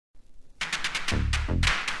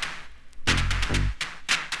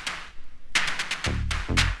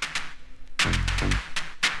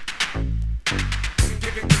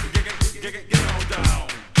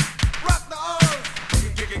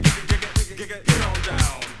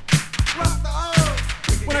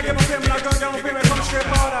American girl feel me come straight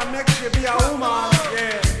out and make she be a woman.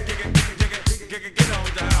 Yeah.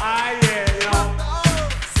 Ah yeah, you know.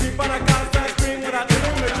 Sleep on a constant spring with a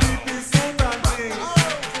thing with 3-piece suit and thing.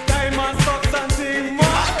 Diamond socks and thing,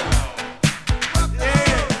 man.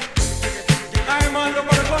 Yeah. Diamond up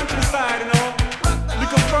on the countryside, you know.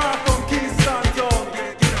 Little far from Kingston town.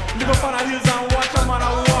 Live up on the hills and watch a man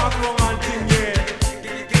and walk around and thing, yeah.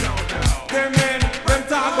 Them men, them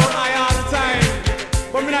talk about I all the time.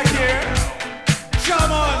 But me not care.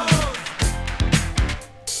 Come on.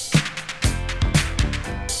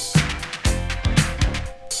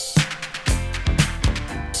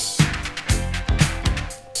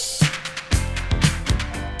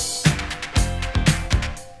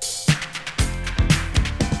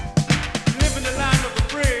 Live in the land of the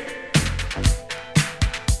free,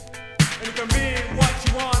 and you can be what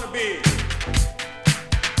you want to be.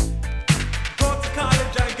 Go to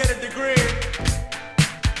college and get a degree,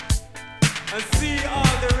 and see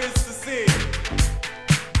all there is to see.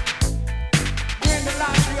 Win the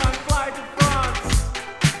lottery and fly to France,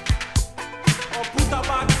 or put a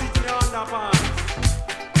back seat in your underpants.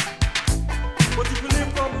 But if you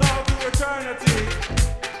live from now to eternity,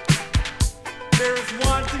 there is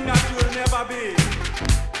one thing that you will never be.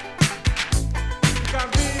 You can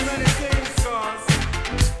be many things, cause,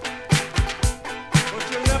 but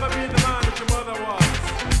you'll never be the man that your mother was.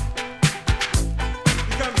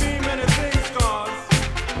 You can be many things, cause,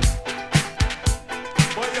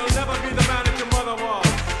 but you'll never be the man that your mother was.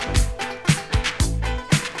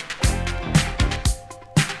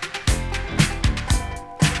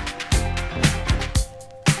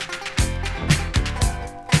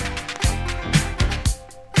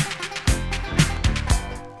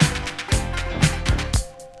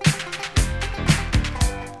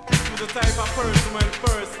 The type of person when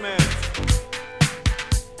first met,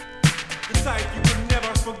 the type you could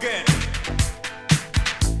never forget.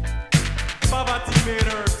 Poverty made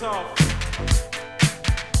her tough,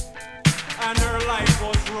 and her life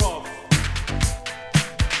was rough.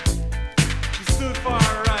 She stood for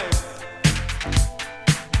her rights,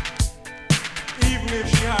 even if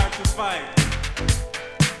she had to fight.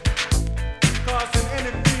 Cause in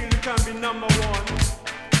any field you can be number one,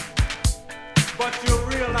 but you'll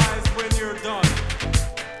realize when you're done.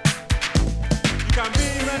 You can be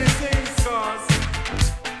many things, cause,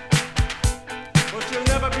 but you'll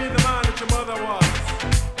never be the man that your mother was.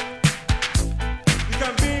 You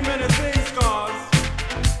can be many things, cause,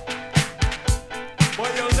 but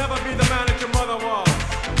you'll never be the man that your mother was.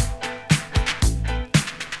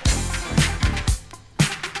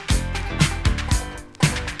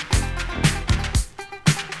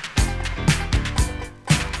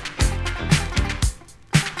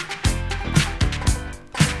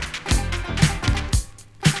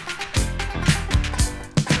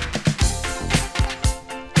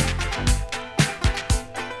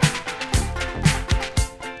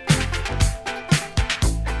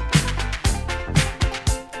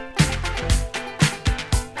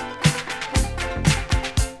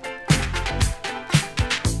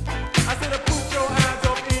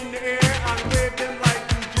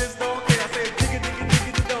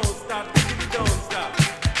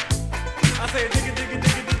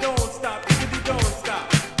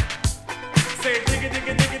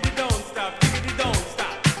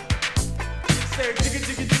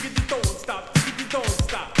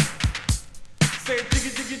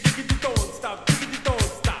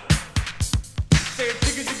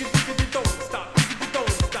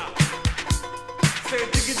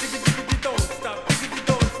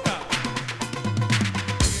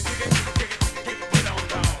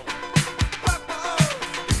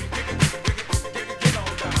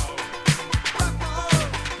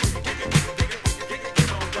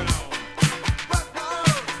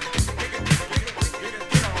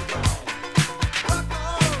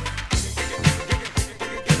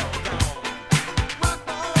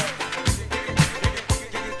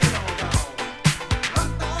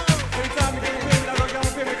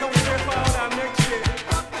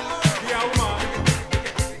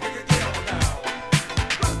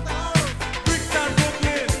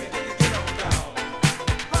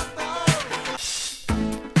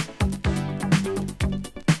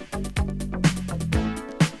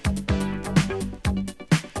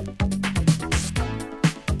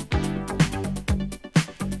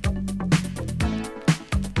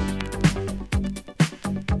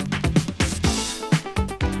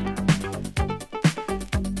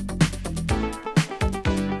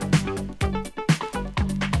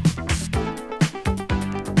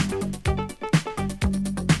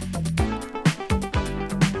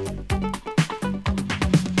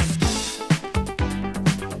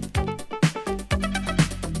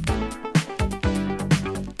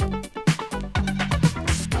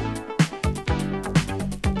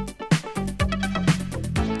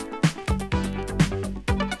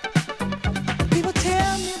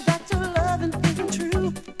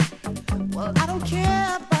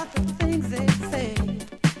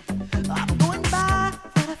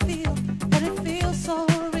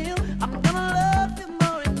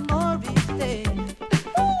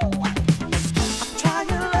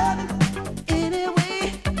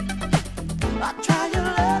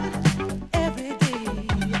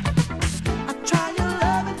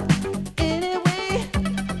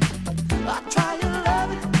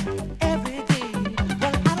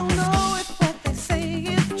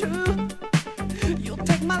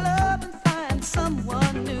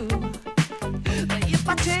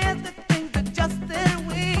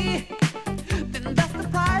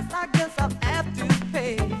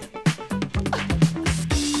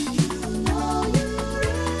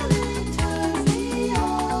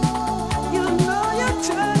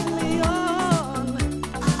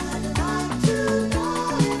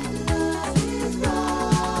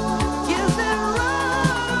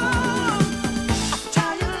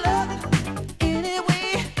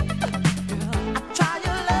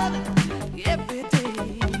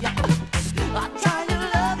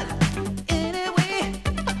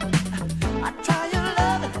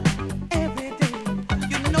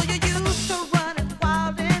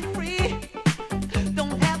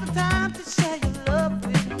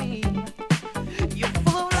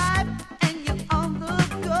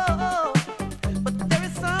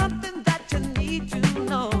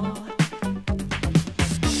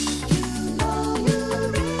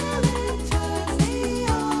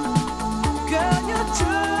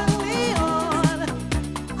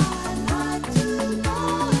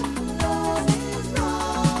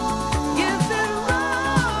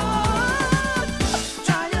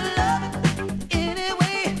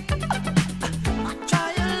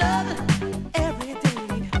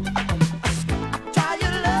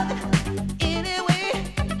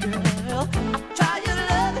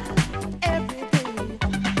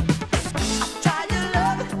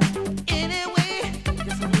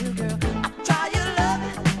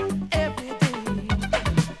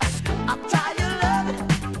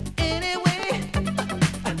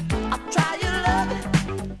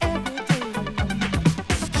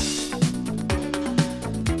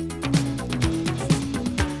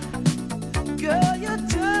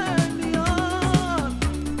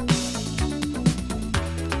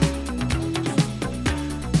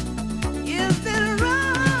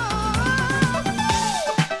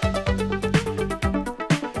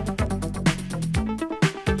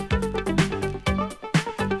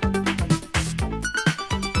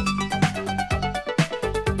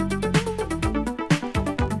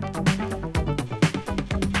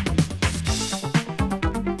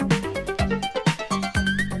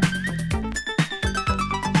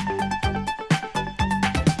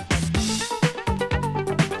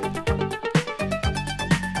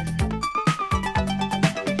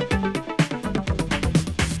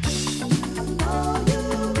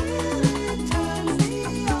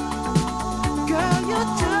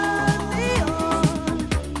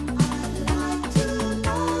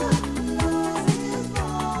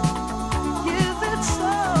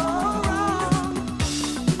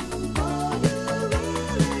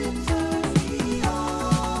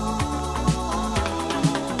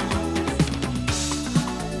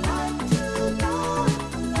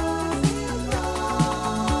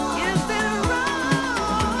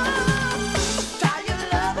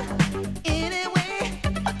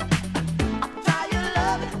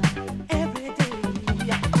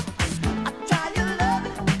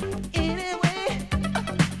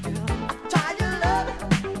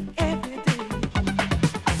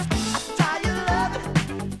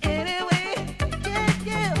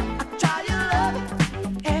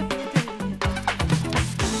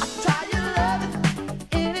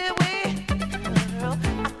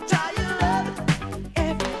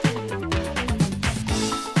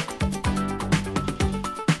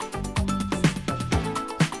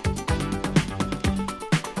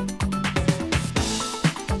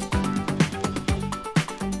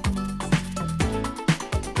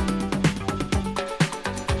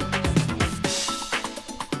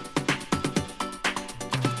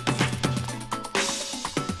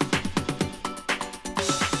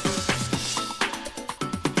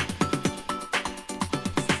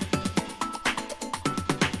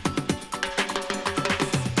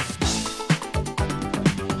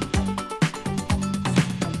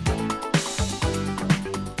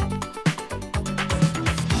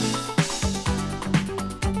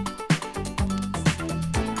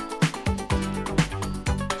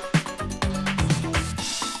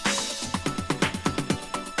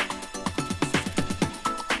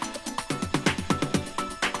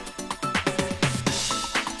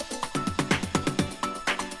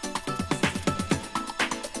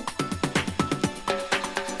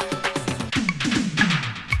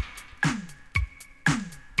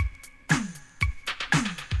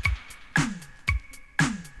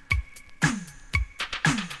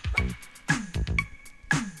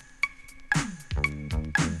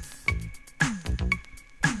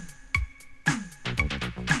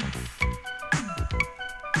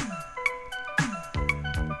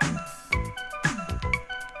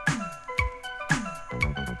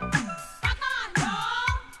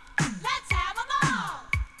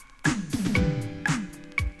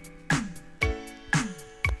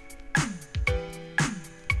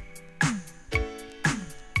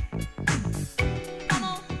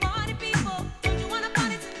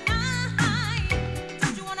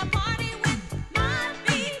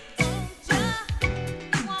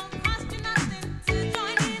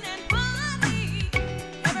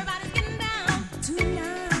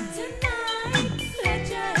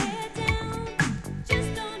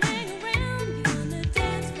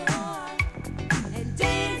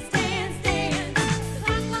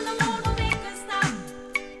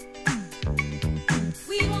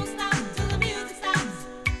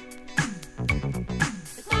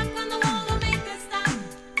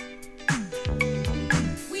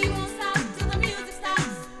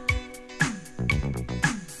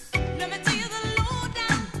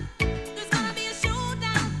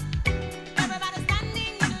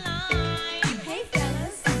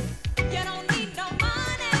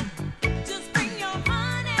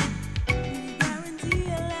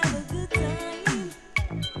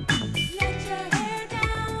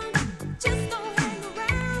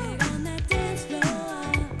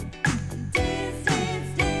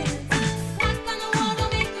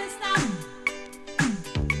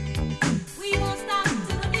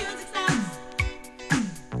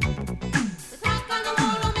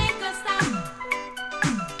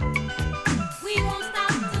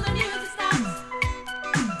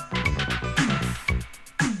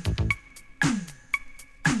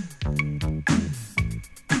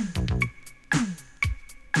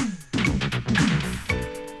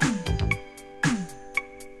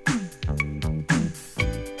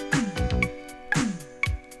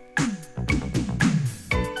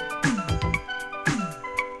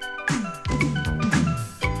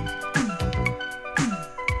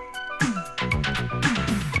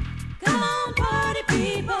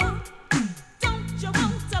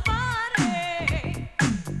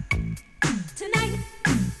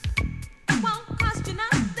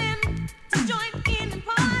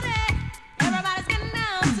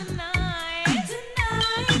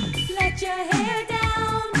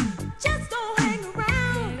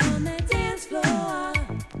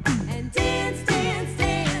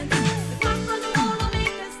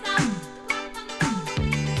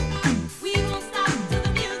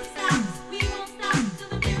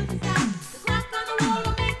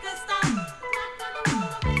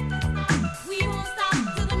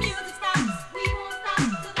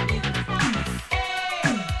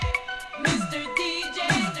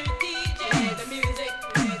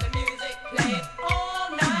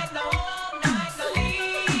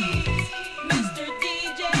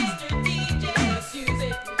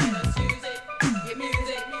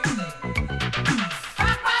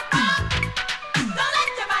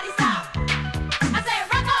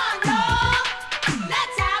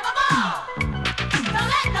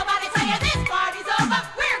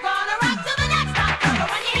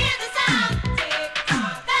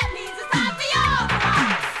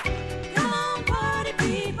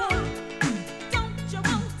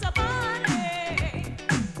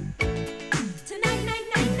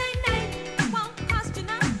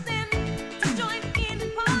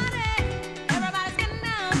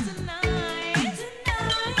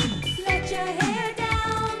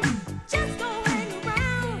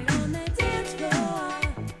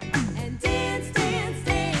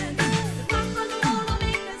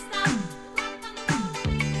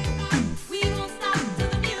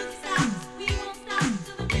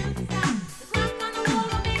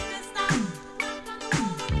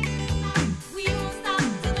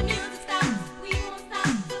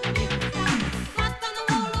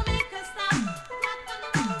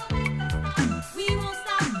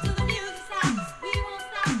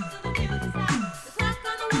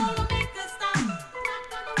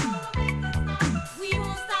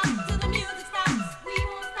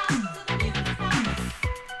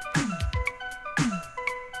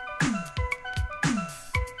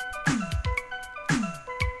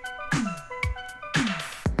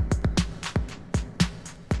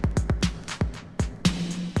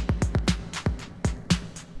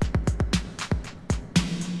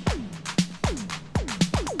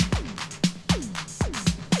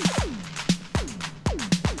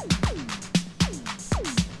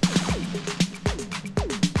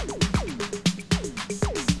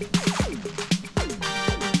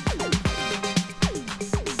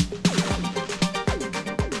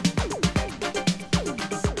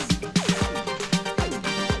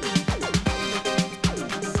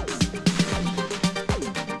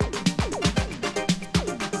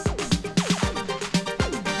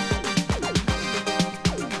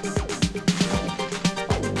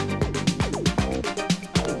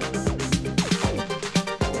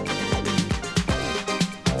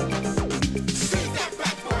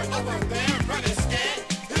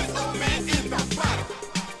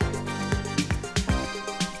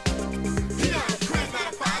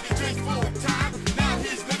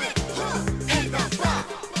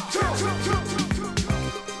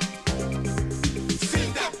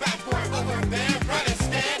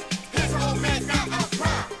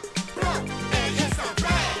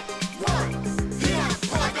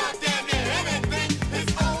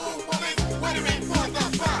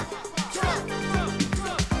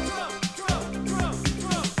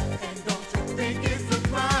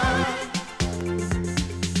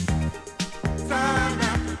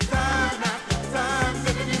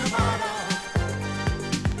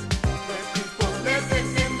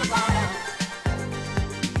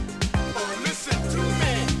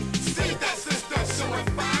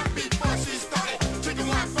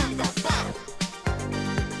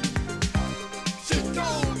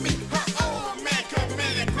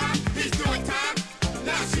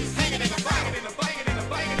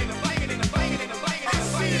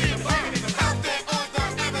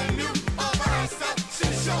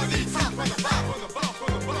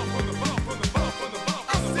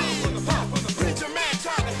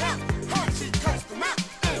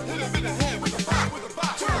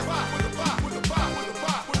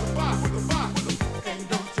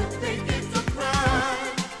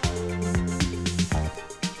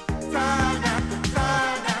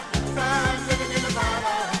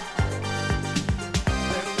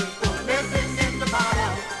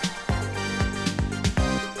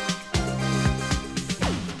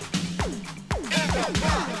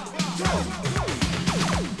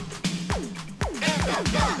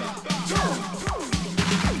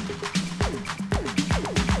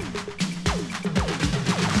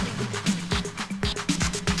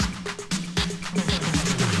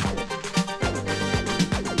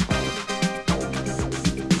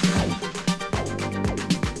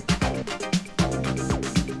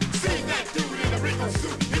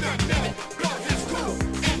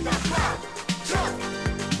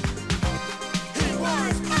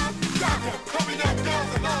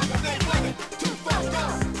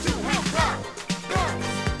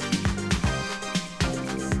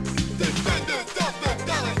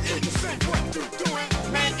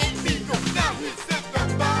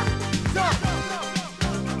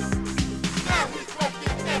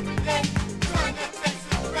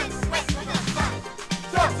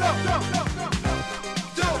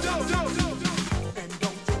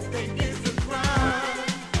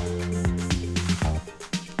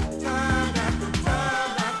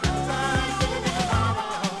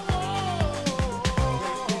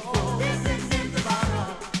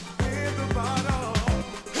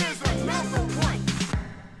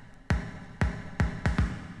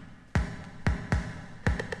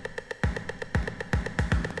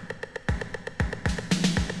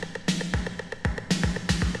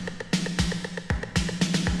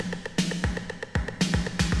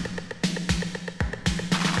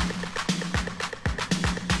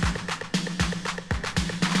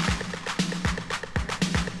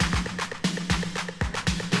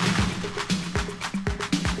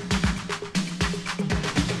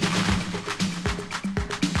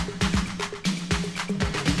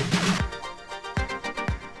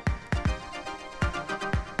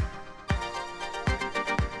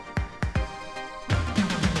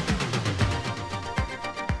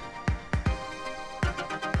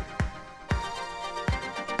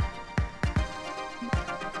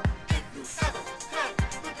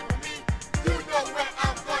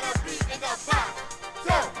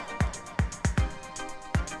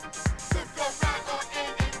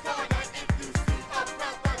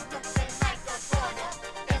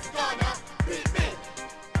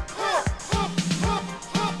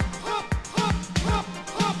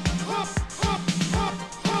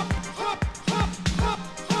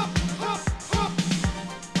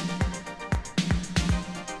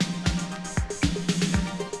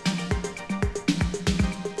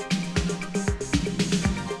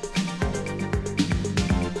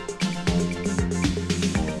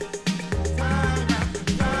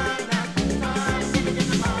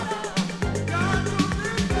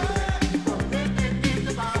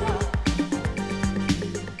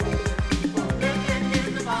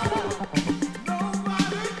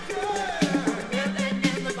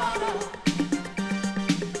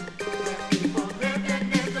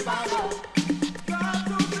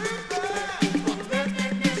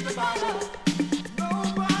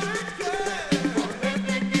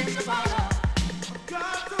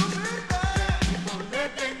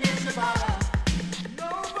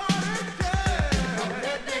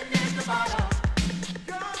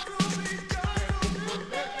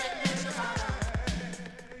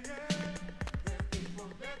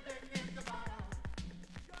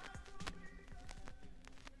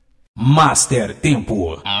 Master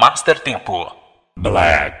Tempo. Master Tempo.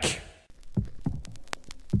 Black.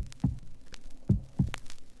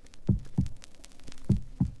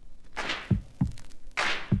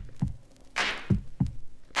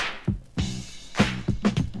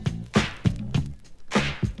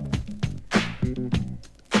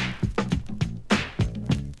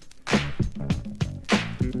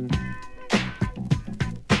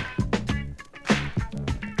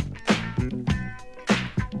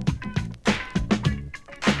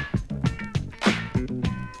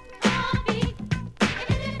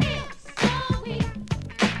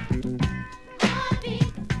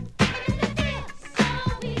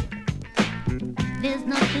 There's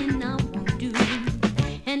nothing I won't do,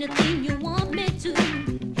 anything you want me to.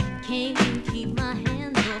 Can't keep my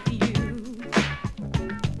hands off you.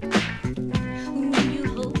 When you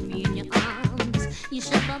hold me in your arms, you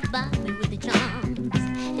shove my body with your charms,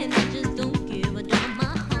 and I just don't give a damn.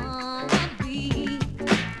 My heart beats.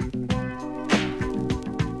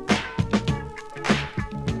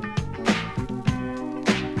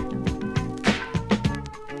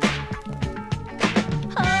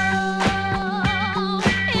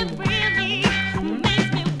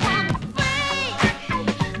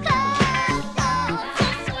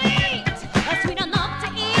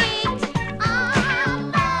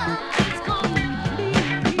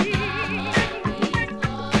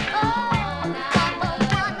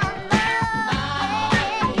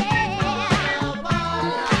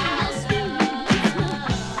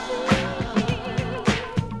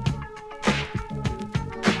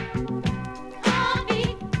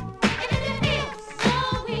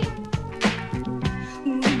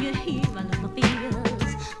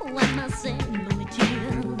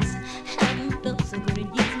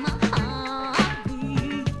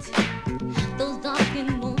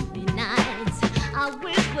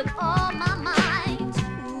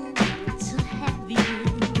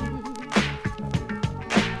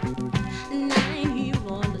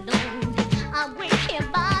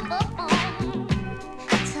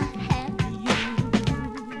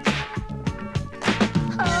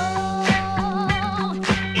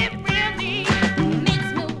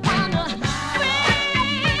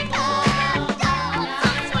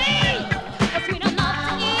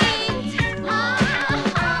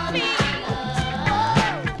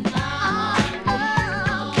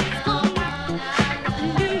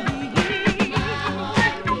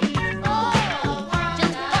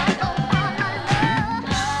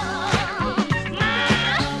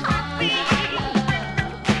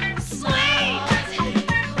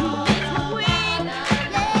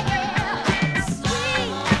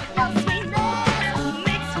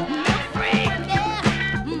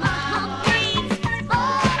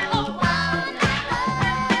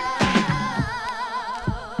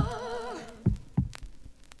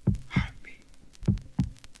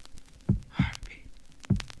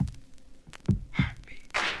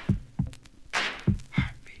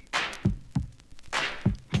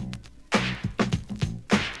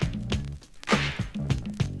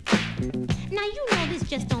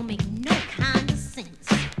 just don't make no kind of sense.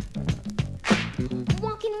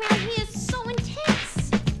 Walking around here is so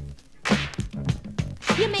intense.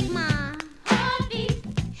 You make my heart beat.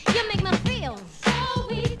 You make me feel so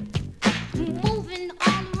weak. Moving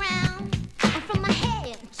all around from my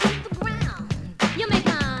head to the ground. You make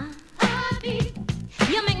my heart beat.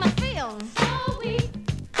 You make me feel so weak.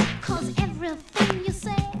 'Cause everything you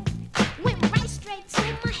said went right straight to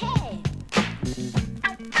my head.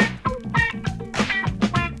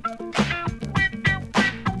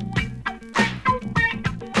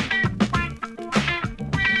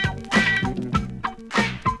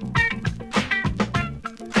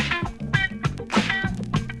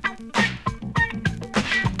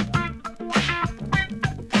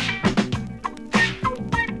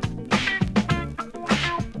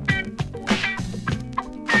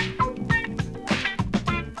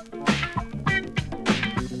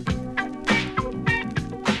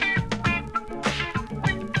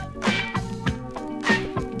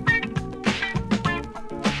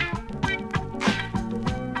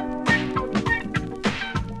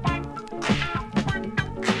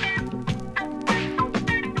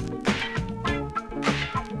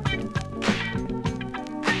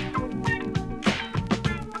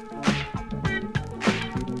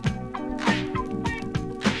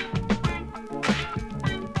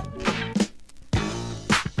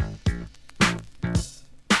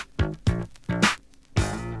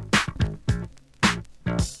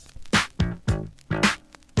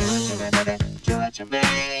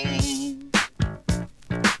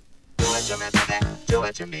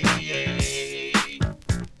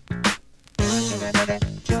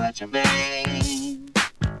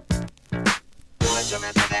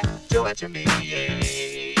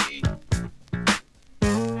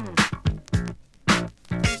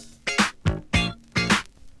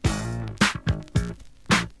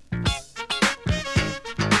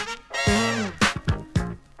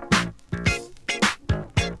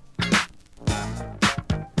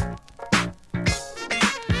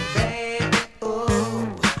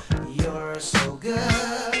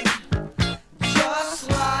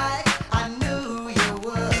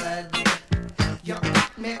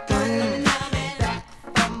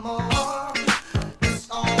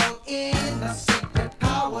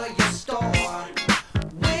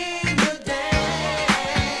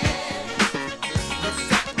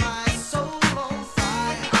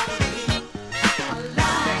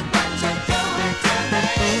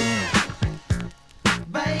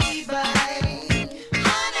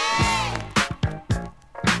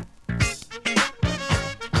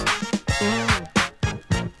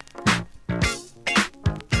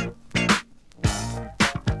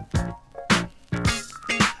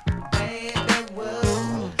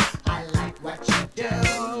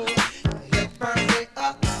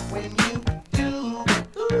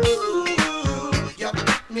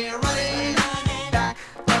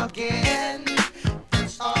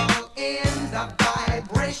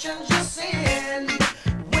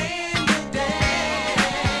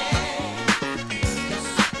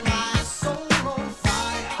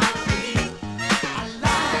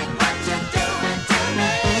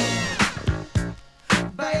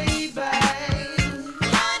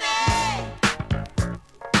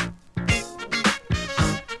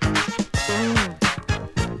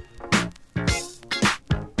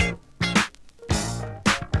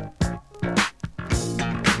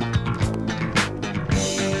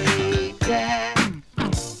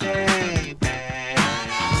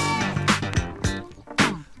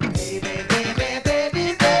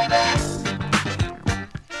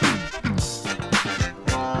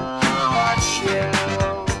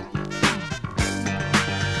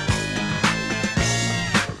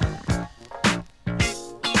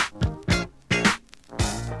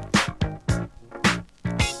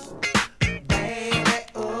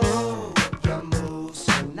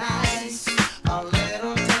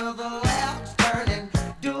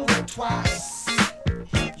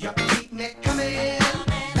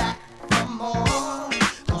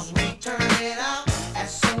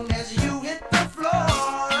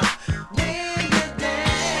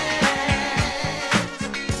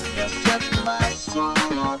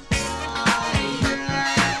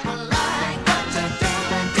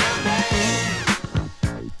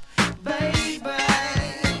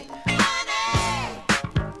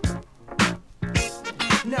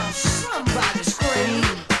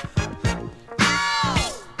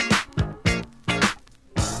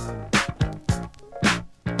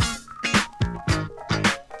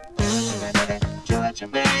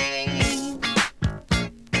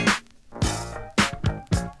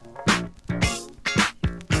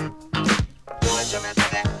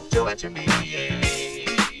 Do it to me, yeah.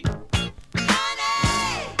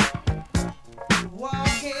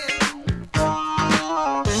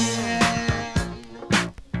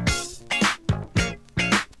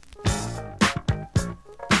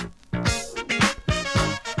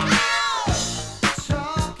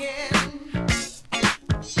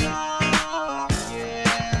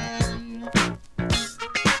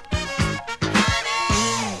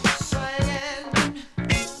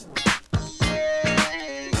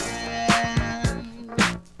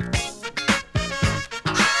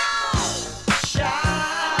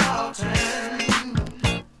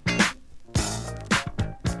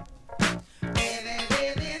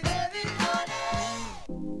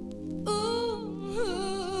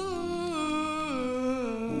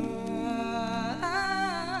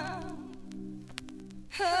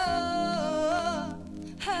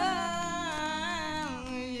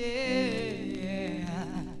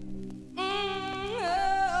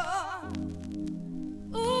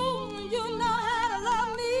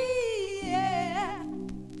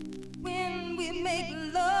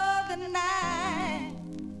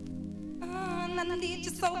 I need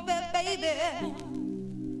you so bad, baby.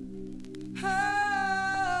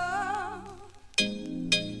 Oh,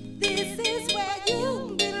 this is where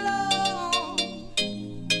you belong.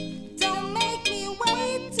 Don't make me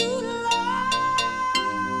wait too long.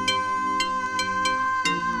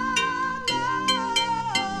 No.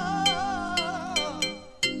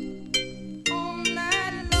 All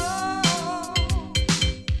night long.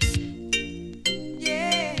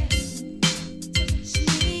 Yeah. Touch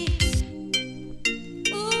me.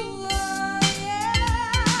 Ooh, oh,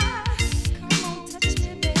 yeah. Come on,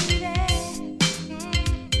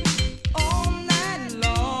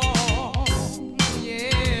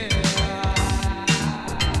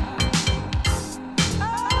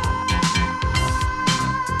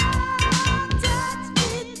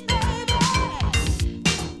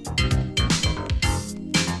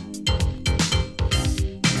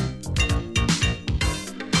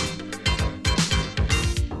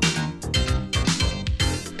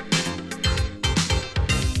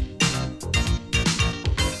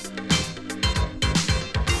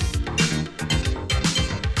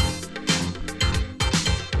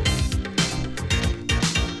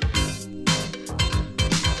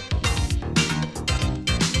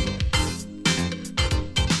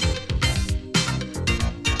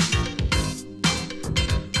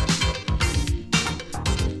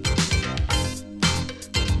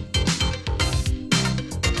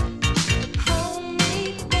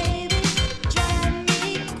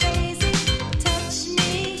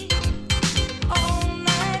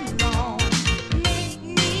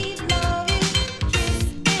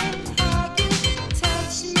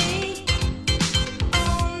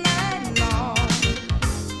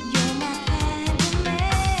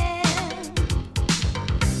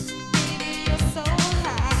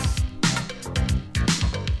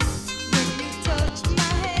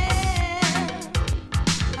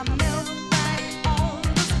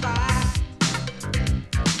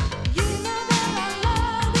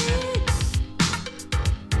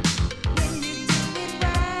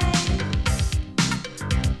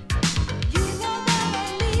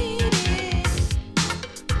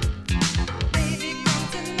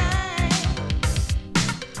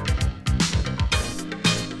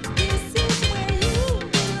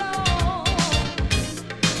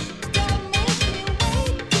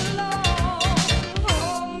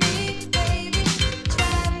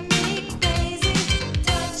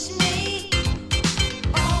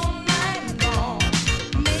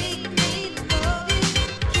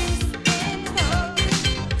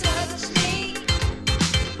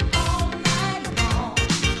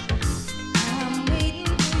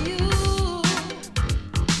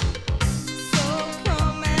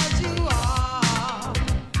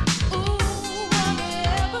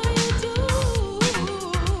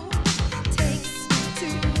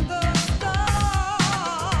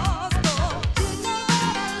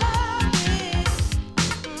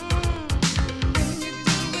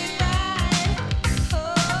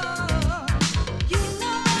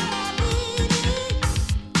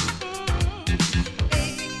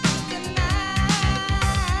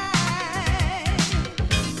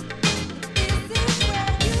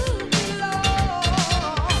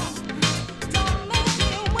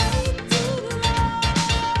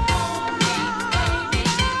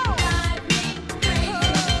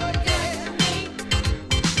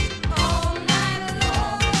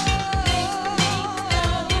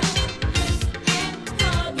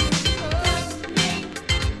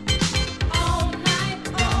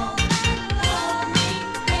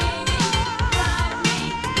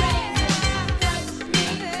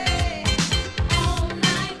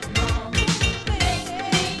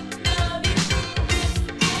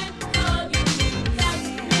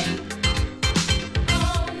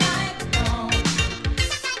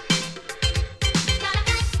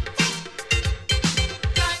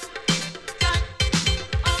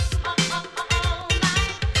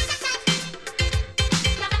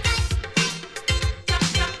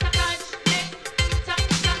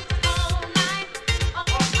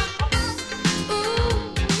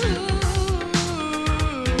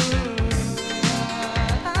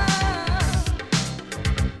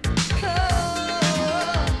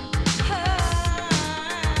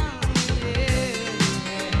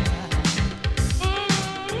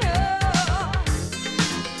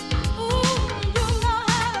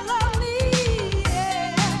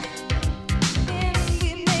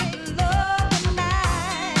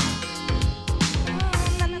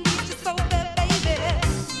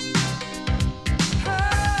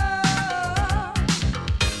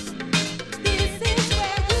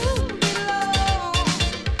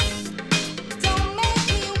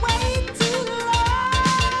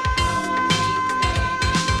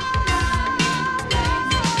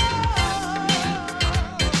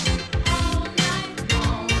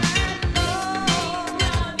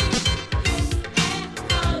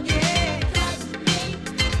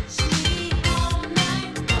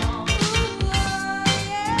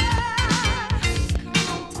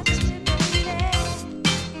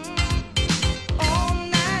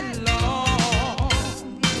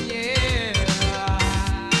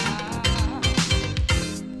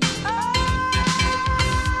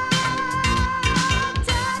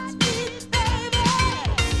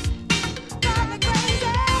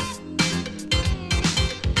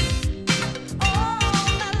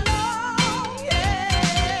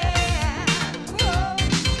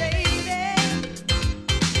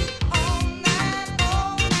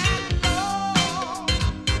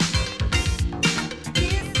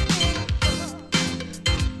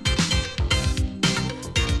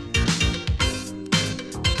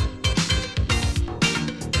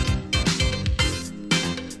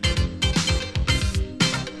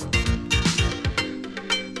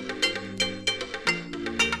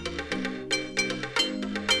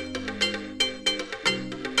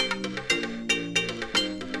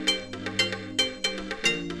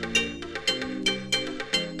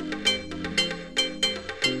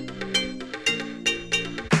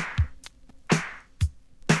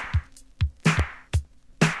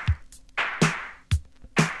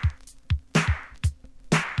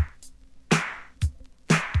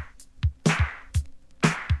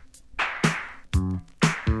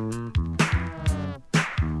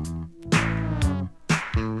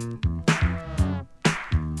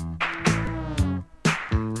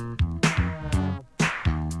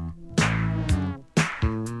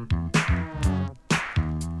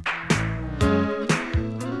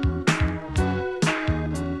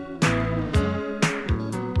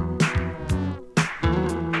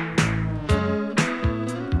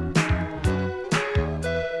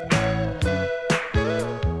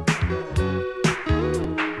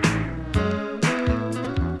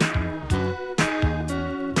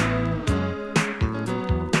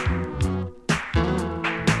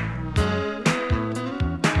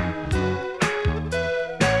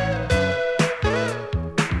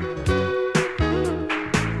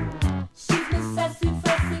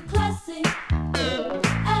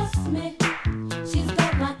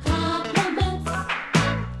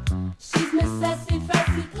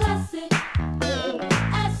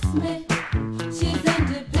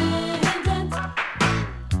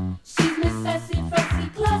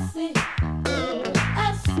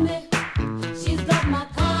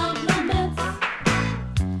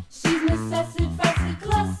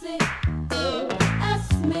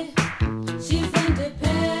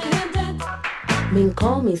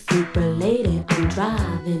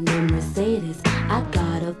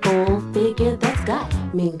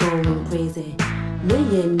 me going crazy.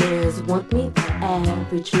 Millionaires want me, the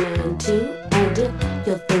average man too. And if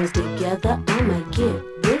your things together, I might get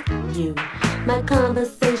with you. My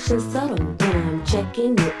conversation's subtle when I'm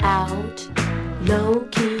checking you out.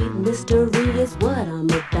 Low-key mystery is what I'm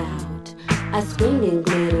about. I swing and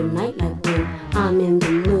glitter nightlife when I'm in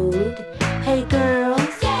the mood. Hey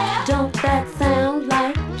girls, yeah. Don't that sound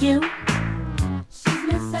like you? She's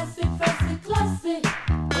Miss Sassy, Frassy, classy.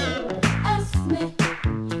 Ask me,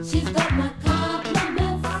 she's got my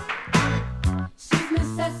compliments. She's Miss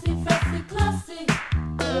Sassy, Frassy, classy.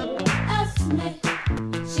 Ask me,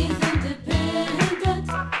 she's independent.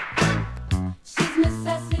 She's Miss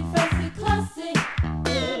Sassy, Frassy, classy.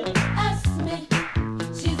 Ask me,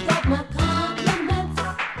 she's got my compliments.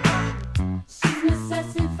 She's Miss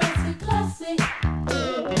Sassy, Frassy, classy.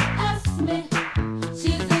 Ask me,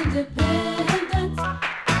 she's independent.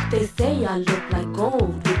 They say I look like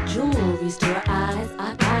gold with jewelries to her eyes.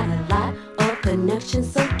 I got a lot of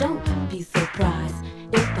connections, so don't be surprised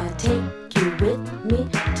if I take you with me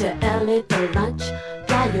to LA for lunch.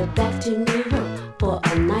 Fly you back to New York for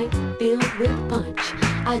a night filled with punch.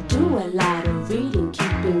 I do a lot of reading,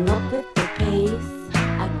 keeping up with the pace.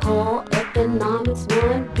 I call economics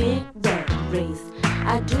one big rat race.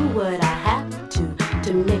 I do what I have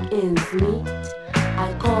to make ends meet.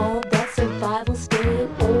 I call that survival, staying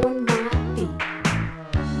on my feet.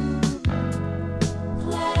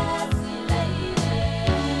 Classy lady,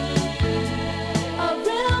 a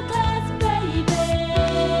real class baby.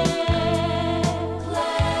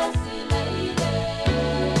 Classy lady.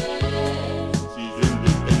 She's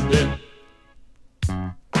independent.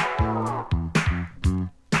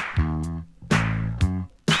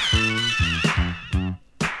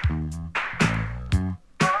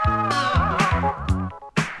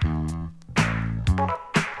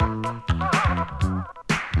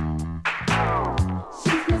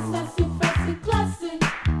 She's Miss Sassy, Frassy, classy.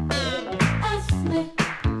 Ask me,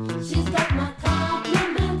 she's got my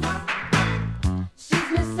compliments. She's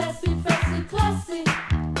Miss Sassy, Frassy, classy.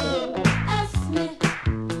 Ask me,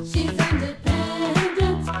 she's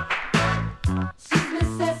independent. She's Miss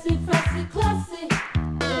Sassy, Frassy, classy.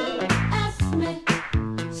 Ask me,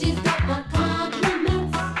 she's got my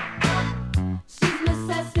compliments. She's Miss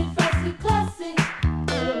Sassy, Frassy, classy.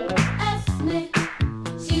 Ask me,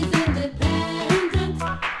 she's independent.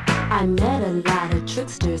 I met a lot of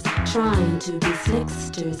tricksters trying to be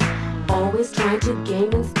slicksters, always trying to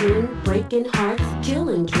game and scheme, breaking hearts,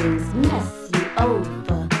 killing dreams, mess you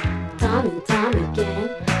over time and time again.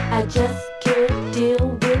 I just can't